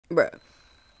Bruh,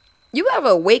 you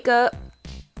ever wake up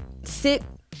sick,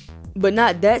 but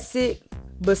not that sick,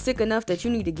 but sick enough that you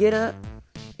need to get up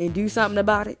and do something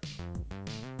about it?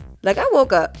 Like, I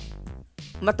woke up,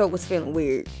 my throat was feeling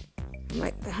weird. I'm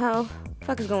like, how the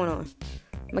fuck is going on?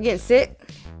 Am I getting sick?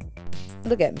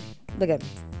 Look at me. Look at me.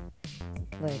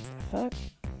 Like, fuck.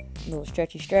 A little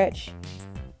stretchy stretch.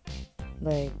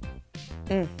 Like,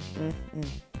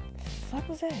 fuck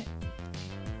was that?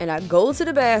 And I go to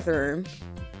the bathroom.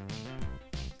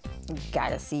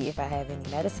 Gotta see if I have any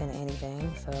medicine or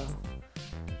anything. So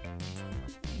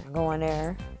I go in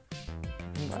there.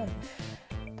 I'm like,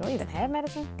 do I even have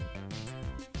medicine?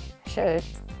 I should.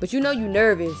 But you know you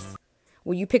nervous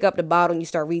when you pick up the bottle and you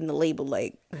start reading the label.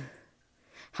 Like,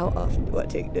 how often do I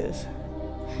take this?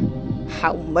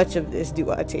 How much of this do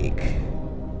I take?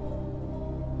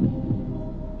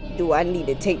 Do I need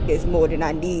to take this more than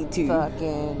I need to?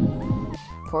 Fucking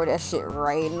pour that shit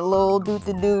right in the little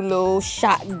little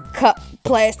shot and cup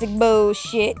plastic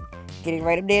bullshit. Get it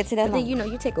right up there to that. Then you know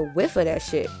you take a whiff of that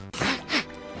shit.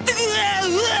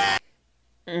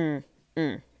 Bad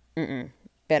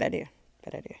idea.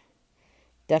 Bad idea.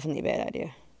 Definitely a bad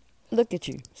idea. Look at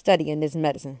you studying this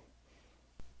medicine.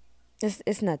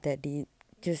 It's not that deep.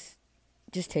 Just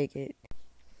take it.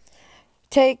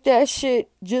 Take that shit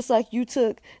just like you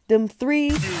took them 3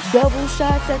 double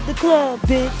shots at the club,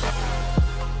 bitch.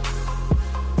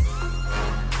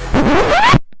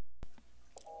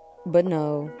 But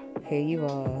no, here you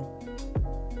are,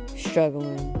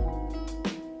 struggling,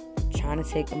 trying to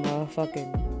take a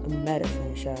motherfucking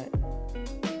medicine shot.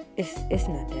 It's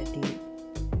not that deep.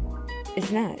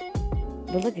 It's not.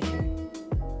 But look at you.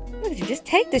 Look at you. Just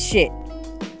take the shit.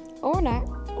 Or not.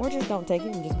 Or just don't take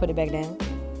it and just put it back down.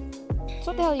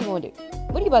 So what the hell are you gonna do?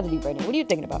 What are you about to do right now? What are you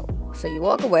thinking about? So you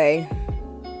walk away.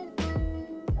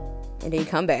 And then you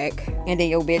come back. And then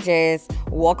your bitch ass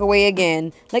walk away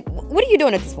again. Like, what are you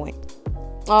doing at this point?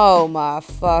 Oh my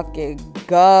fucking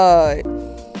God.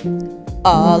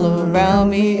 All around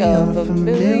me are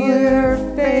familiar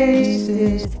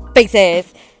faces.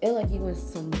 Faces. It's like you in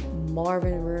some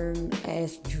Marvin Room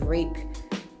ass Drake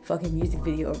fucking music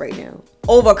video right now.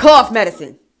 Over cough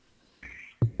medicine.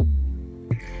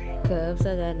 Cups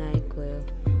of that NyQuil.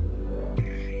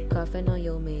 Coughing on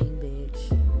your main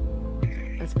bitch.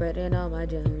 I'm spreading all my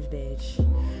germs, bitch.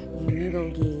 You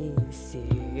gon' get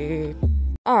sick.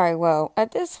 Alright, well,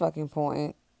 at this fucking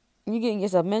point, you getting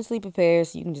yourself mentally prepared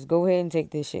so you can just go ahead and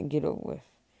take this shit and get over with.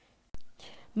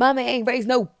 Mama ain't raised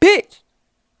no bitch.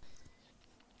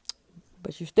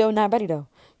 But you still not ready though.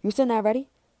 You still not ready?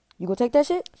 You gonna take that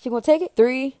shit? She gonna take it?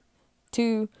 3,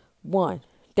 2, 1.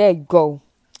 There you go.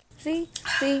 See,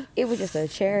 it was just a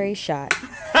cherry shot.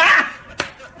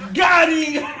 Got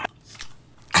him!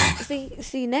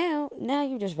 See now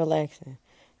you just relaxing.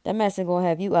 That medicine gonna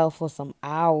have you out for some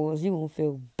hours. You gonna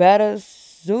feel better as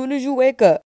soon as you wake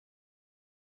up.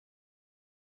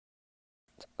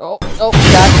 Oh, gotcha.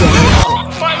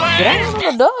 Get out of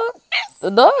the dog. The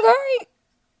dog, alright.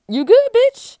 You good,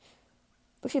 bitch?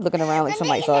 Look, she looking around like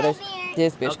somebody saw this.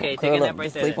 This bitch gonna curl up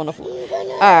and sleep on the floor.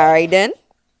 Alright then.